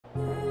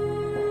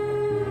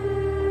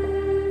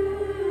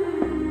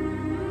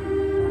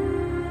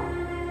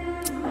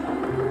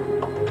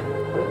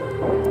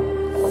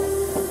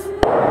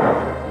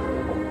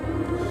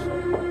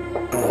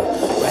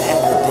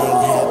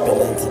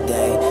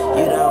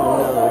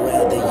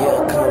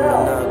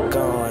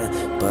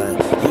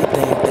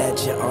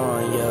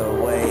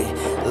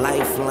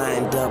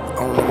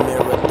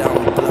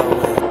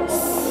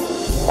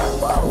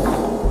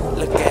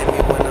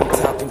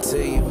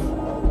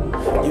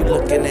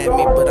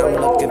I'm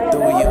looking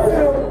through you.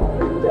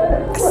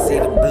 I see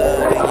the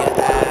blood in your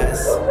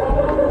eyes.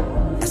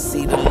 I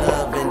see the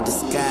love in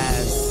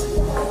disguise.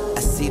 I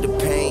see the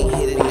pain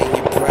hidden in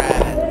your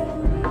pride.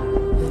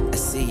 I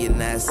see you're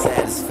not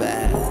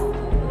satisfied.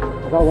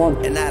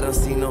 And I don't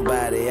see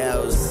nobody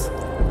else.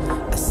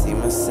 I see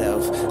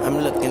myself. I'm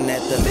looking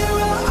at the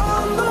mirror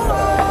on the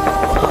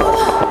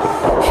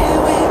wall.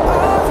 Here we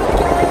are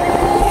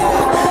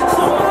again.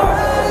 Through my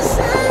rise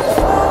and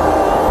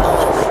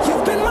fall,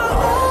 you've been my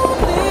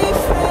only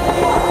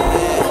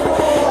friend.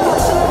 You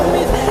told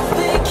me that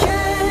they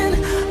can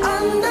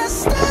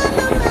understand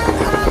the man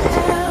I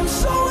am.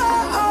 So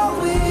where are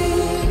we?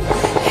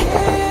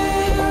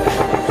 Here,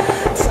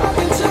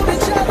 talking to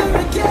each other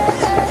again.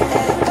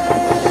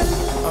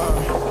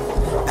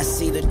 I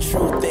see the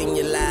truth in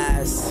your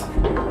lies.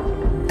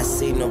 I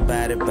see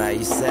nobody by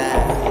your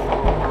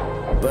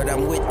side, but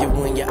I'm with you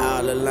when you're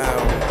all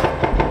alone,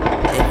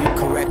 and you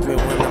correct me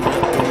when I'm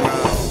looking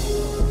wrong.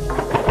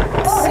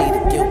 I see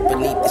the guilt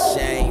beneath the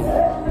shame.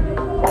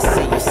 I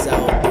see your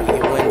soul through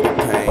your window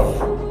pane.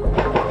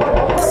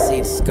 I see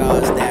the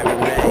scars that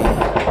remain.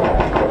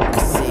 I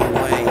see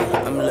Wayne.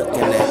 I'm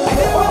looking at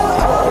you.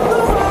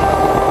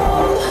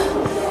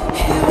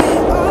 Here we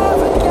are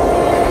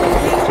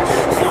again.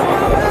 Through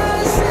my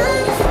rise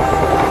and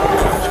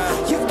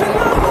fall, you've been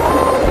my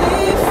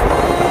only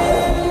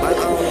friend.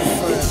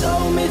 You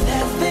told me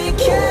that they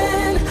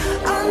can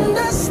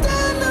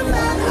understand the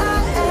man I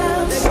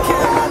am. So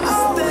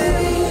are we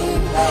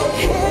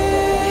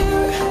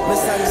here,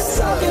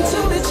 talking to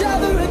each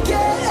other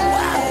again.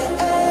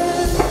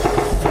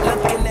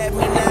 Looking at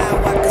me now,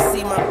 I can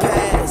see my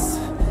past.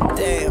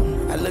 Damn,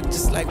 I look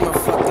just like my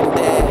fucking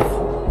dad.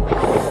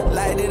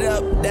 Light it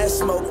up, that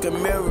smoke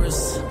and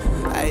mirrors.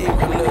 I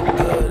even look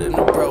good in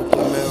a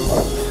broken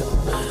mirror.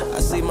 I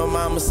see my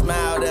mama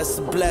smile, that's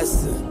a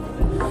blessing.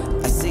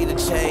 I see the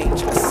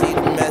change, I see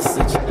the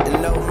message,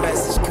 and no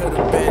message could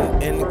have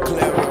been any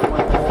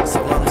clearer.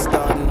 So I'm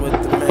starting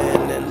with the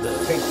man and the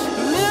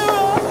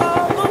mirror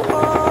on the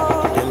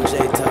wall. MJ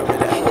taught me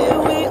that. Here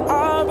we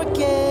are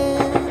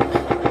again,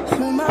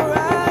 through my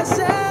rise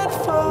and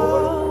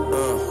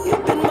fall.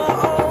 You've been my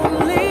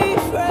only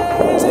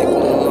friend. Take me to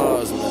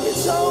Mars, man. You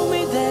told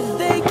me that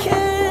they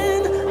can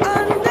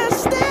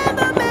understand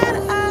the man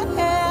I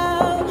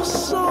am.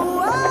 So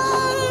why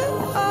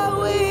are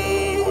we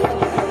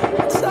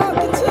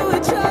talking to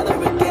each other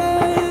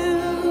again?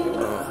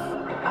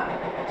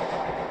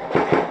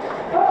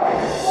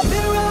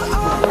 Mirror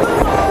on the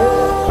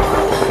wall.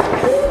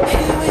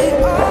 Here we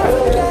are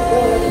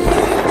again.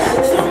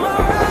 Through my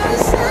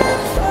rise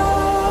and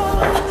fall,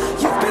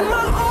 you've been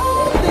my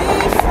only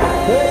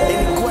friend.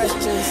 Any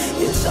questions?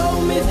 You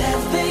told me that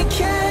they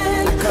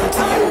can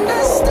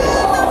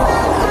understand the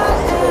man I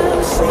am.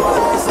 So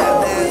always have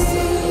the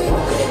answer.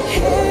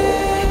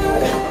 Here,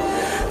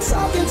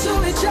 talking to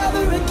each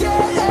other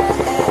again.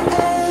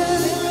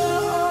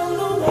 Mirror on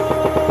the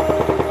wall.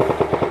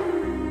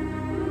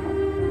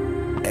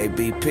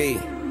 ABP.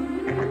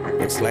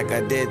 Looks like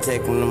I did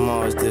take him to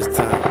Mars this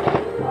time.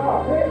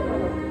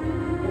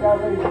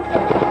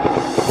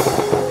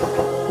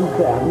 He's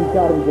down. He's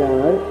got him down,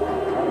 right?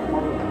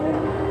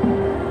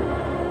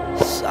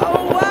 So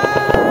why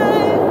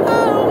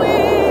are we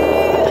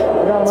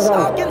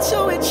talking to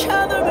each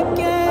other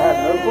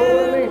again? No clue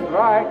what it means. All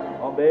right.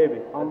 On baby.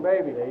 On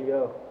baby. There you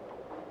go.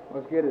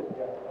 Let's get it.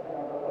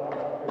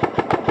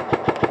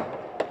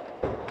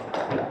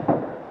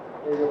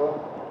 There you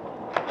go.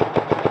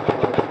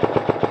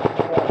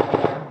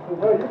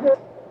 No, you good.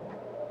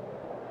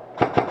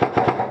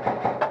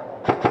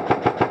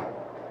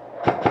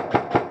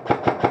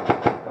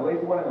 At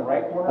least one in the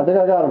right corner. I think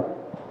I got him.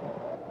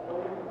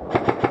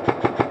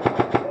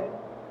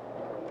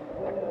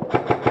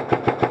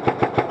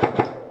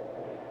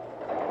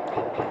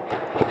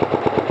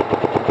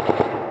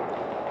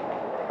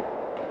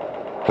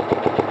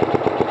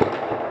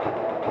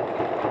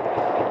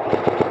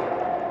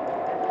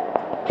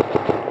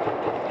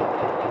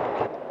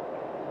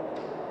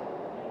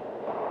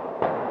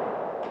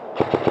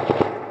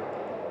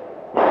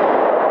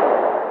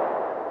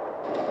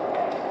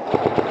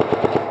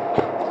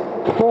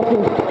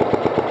 Talking. I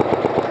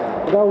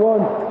got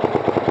one.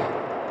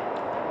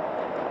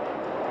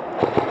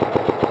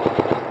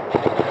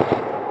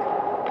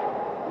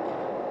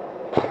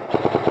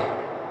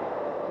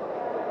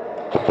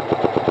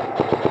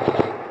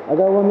 I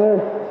got one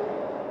there.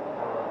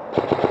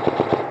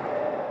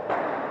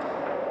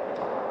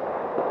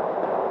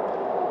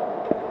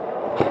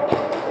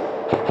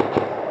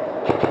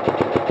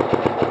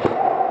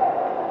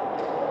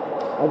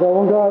 I got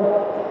one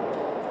guy.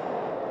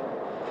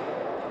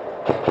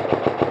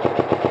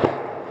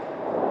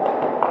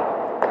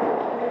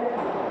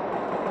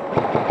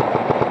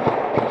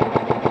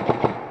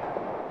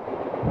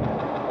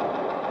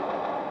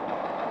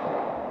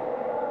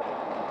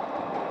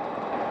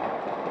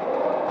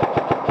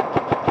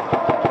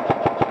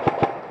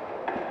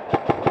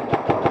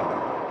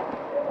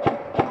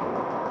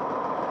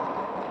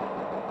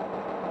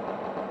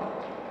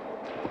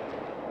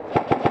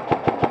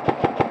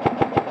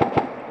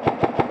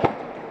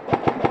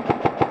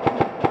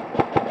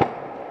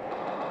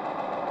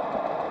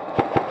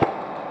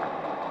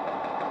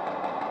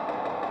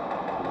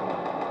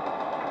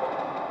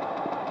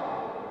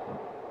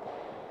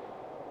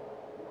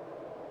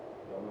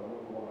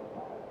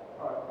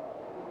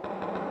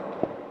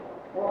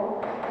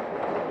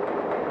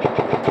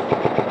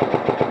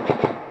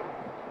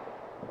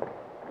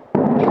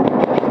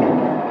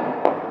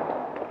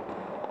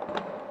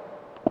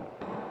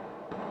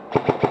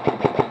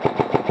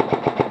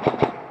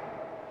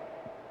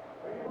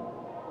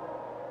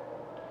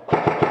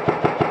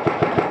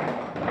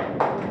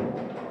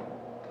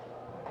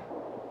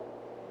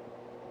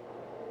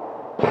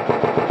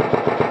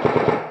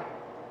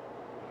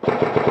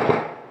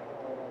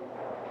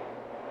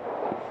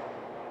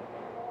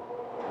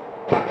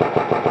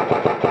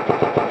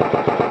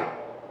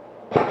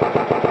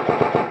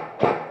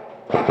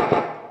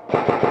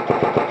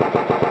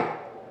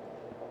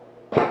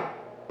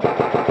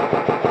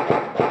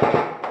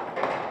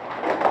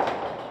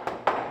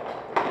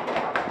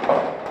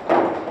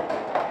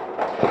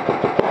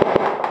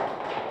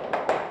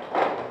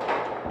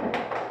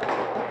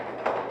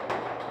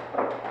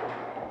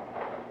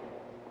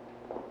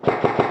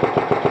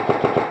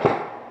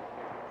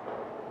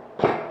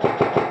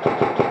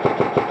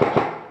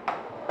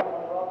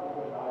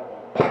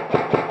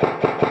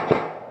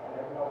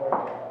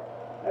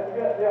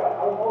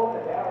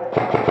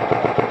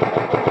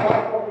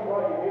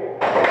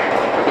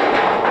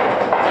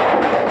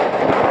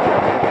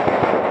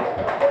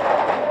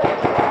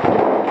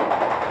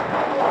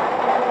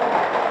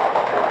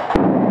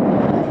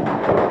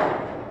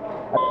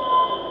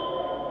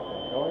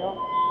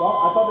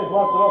 I thought they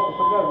blocked it off, but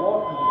some guy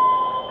lost it.